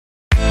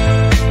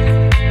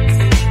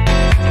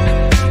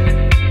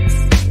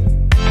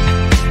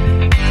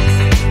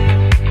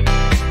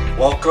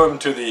Welcome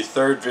to the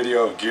third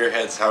video of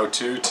GEarheads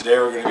how-to. Today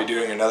we're going to be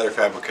doing another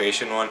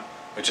fabrication one,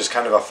 which is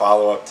kind of a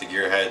follow-up to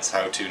GEarheads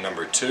how-to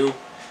number 2.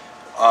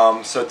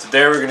 So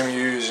today we're going to be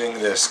using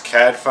this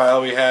CAD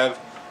file we have,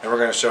 and we're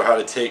going to show how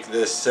to take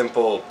this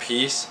simple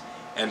piece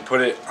and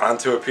put it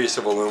onto a piece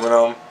of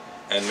aluminum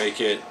and make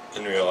it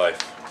in real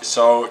life.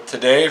 So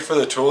today, for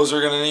the tools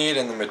we're going to need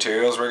and the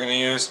materials we're going to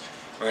use,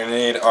 we're going to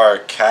need our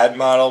CAD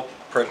model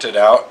printed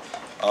out.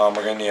 We're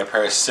going to need a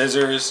pair of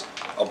scissors,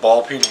 a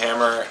ball peen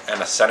hammer,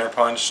 and a center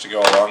punch to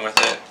go along with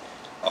it,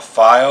 a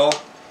file,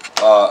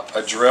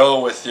 a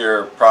drill with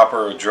your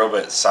proper drill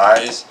bit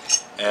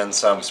size, and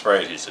some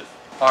spray adhesive.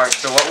 Alright,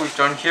 so what we've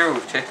done here,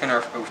 we've taken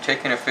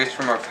a face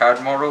from our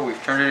CAD model,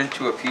 we've turned it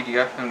into a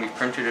PDF, and we've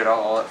printed it out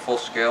all at full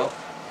scale.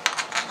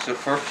 So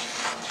first,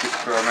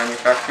 for our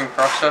manufacturing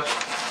process,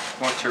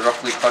 we want to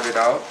roughly cut it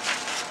out.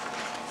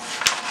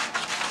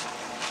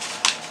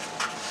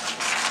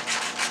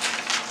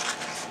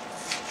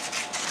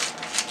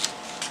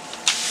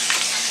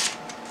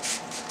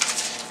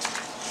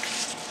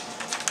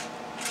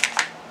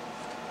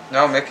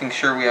 Now, making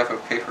sure we have a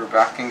paper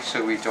backing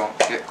so we don't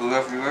get glue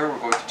everywhere, we're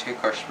going to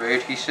take our spray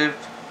adhesive,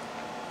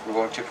 we're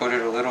going to put it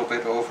a little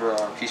bit over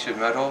our piece of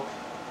metal,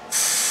 we're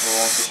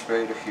going to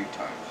spray it a few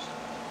times.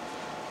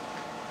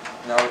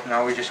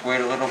 Now we just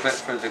wait a little bit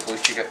for the glue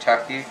to get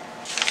tacky.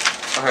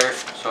 Okay,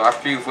 so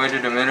after you've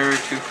waited a minute or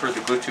two for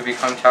the glue to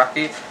become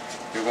tacky,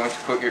 you're going to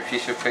put your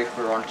piece of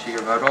paper onto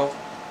your metal,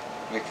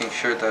 making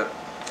sure that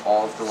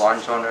all of the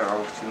lines on it are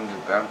within the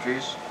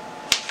boundaries.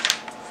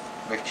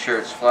 Make sure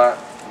it's flat,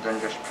 and then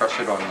just press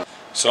it on.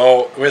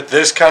 So with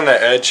this kind of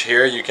edge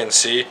here, you can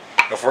see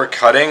if we're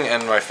cutting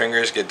and my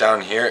fingers get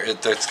down here,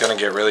 it's going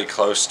to get really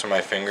close to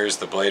my fingers.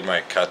 The blade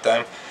might cut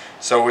them.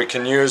 So we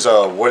can use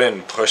a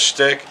wooden push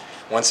stick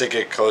once it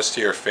gets close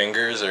to your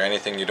fingers or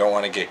anything you don't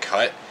want to get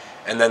cut,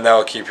 and then that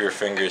will keep your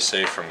fingers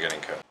safe from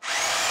getting cut.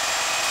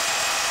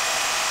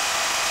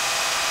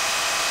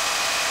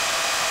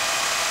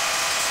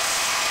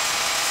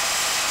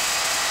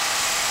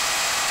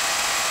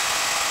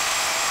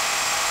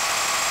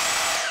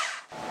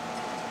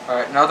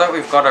 Alright, now that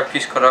we've got our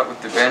piece cut out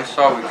with the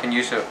bandsaw, we can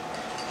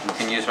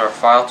use our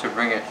file to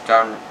bring it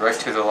down right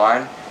to the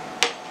line.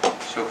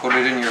 So put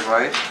it in your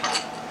vise.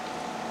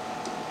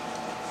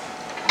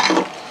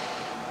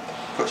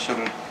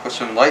 Put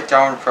some light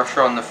downward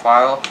pressure on the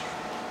file,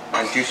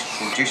 and do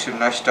some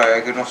nice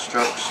diagonal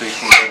strokes so you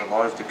can get a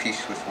lot of the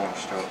piece with one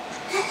stroke.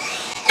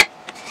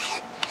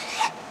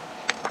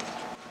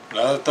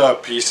 Now that the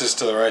piece is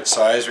to the right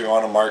size, we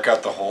want to mark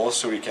out the holes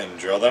so we can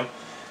drill them.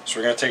 So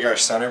we're going to take our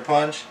center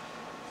punch,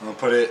 and we'll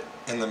put it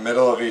in the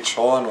middle of each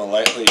hole, and we'll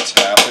lightly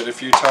tap it a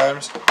few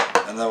times,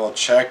 and then we'll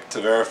check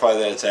to verify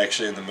that it's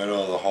actually in the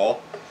middle of the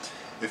hole.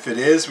 If it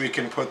is, we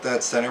can put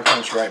that center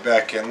punch right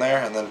back in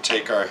there, and then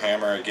take our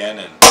hammer again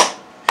and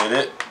hit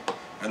it,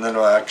 and then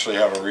we'll actually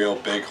have a real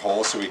big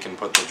hole so we can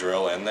put the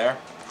drill in there.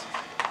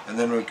 And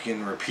then we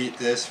can repeat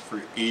this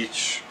for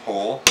each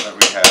hole that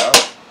we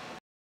have.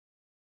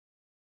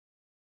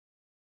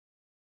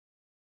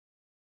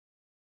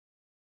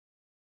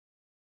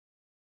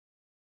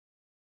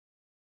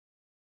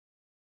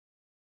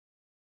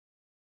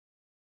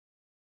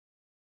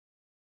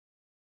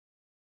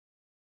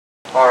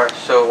 Alright,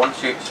 so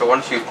once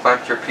you've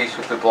clamped your piece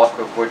with the block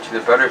of wood to the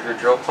bed of your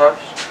drill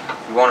press,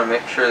 you want to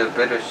make sure the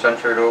bit is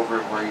centered over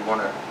where you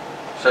want to,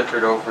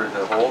 centered over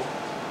the hole.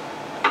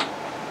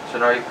 So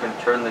now you can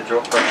turn the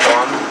drill press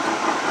on,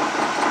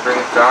 bring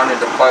it down,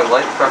 and apply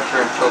light pressure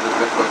until the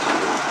bit goes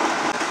through.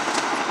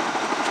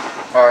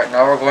 Alright,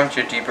 now we're going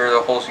to deburr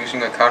the holes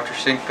using a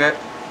countersink bit.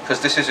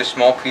 Because this is a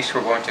small piece, we're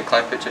going to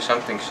clamp it to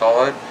something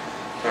solid.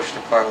 Just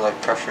apply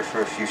light pressure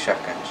for a few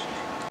seconds.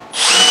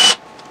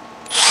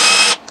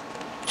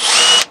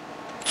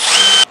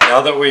 Now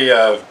that we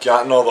have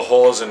gotten all the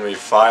holes and we've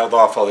filed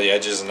off all the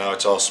edges and now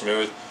it's all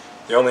smooth,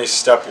 the only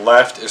step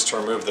left is to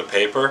remove the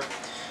paper.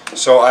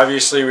 So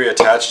obviously we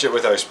attached it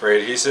with our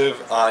spray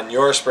adhesive. On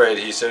your spray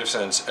adhesive,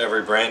 since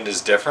every brand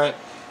is different,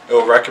 it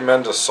will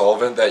recommend a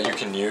solvent that you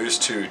can use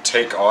to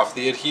take off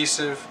the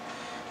adhesive.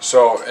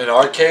 So in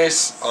our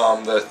case,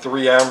 the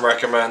 3M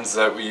recommends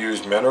that we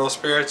use mineral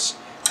spirits,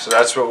 so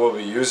that's what we'll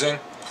be using.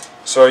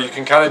 So you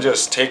can kind of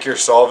just take your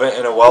solvent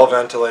in a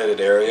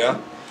well-ventilated area,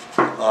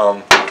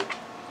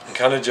 and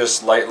kind of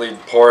just lightly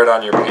pour it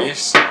on your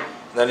piece.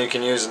 And then you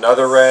can use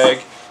another rag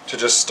to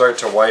just start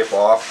to wipe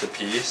off the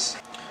piece.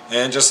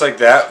 And just like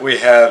that, we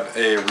have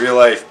a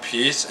real-life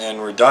piece and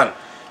we're done.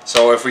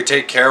 So if we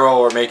take care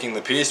while we're making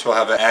the piece, we'll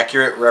have an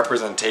accurate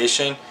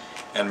representation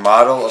and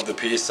model of the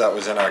piece that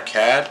was in our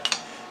CAD.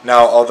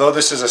 Now, although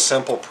this is a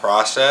simple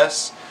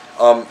process,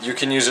 you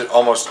can use it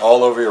almost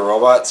all over your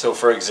robot. So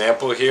for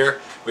example here,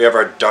 we have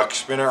our duck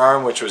spinner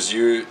arm, which was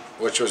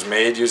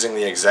made using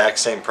the exact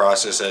same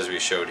process as we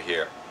showed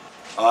here.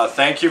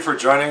 Thank you for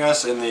joining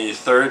us in the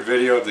third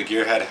video of the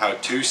GEarhead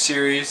how-to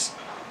series.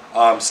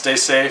 Stay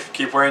safe,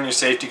 keep wearing your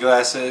safety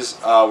glasses.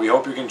 We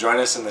hope you can join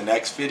us in the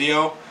next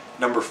video,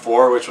 number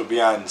 4, which will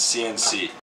be on CNC.